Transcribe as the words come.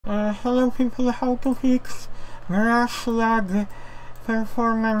Hello people, how to fix rush lag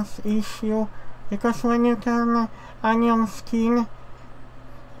performance issue, because when you turn onion skin,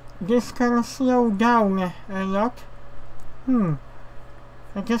 this can slow down a lot.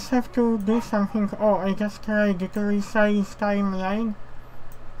 I just have to do something. Oh, I just tried to resize timeline.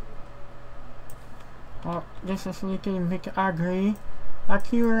 Oh, this is a little bit ugly.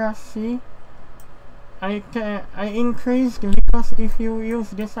 Accuracy, I increased, because if you use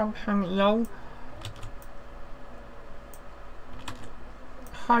this option low,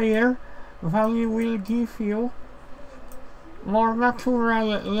 higher value will give you more natural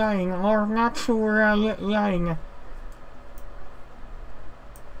line.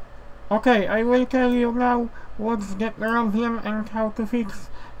 Okay, I will tell you now what's the problem and how to fix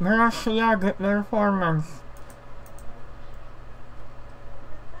brush lag performance.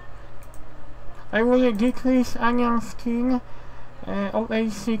 I will decrease onion skin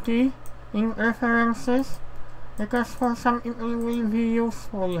opacity in references, because for some it will be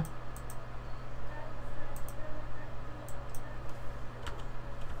useful.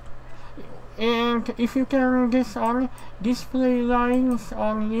 And if you turn this on, display lines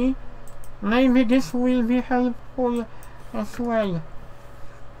only, maybe this will be helpful as well.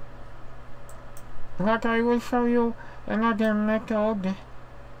 But I will show you another method.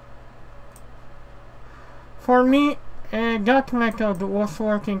 For me, that method was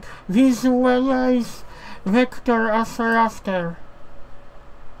working. Visualize vector as a raster.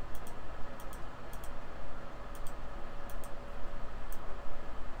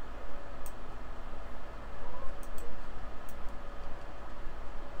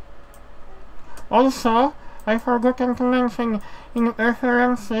 Also, I forgot to mention in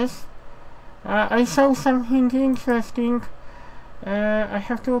references, I saw something interesting. I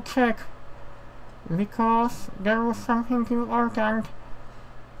have to check, because there was something important.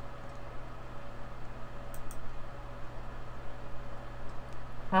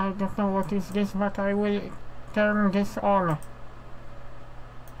 I don't know what is this, but I will turn this on.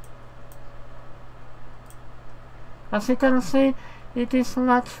 As you can see, it is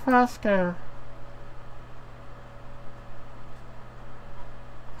much faster.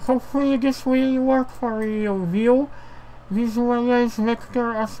 Hopefully this will work for you. Visualize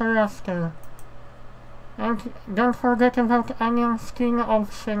vector as a raster. And don't forget about onion skin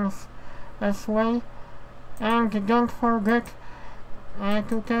options as well. And don't forget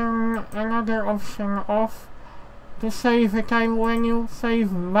to turn another option off to save the time when you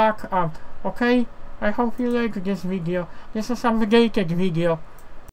save backup. Okay? I hope you like this video. This is an updated video.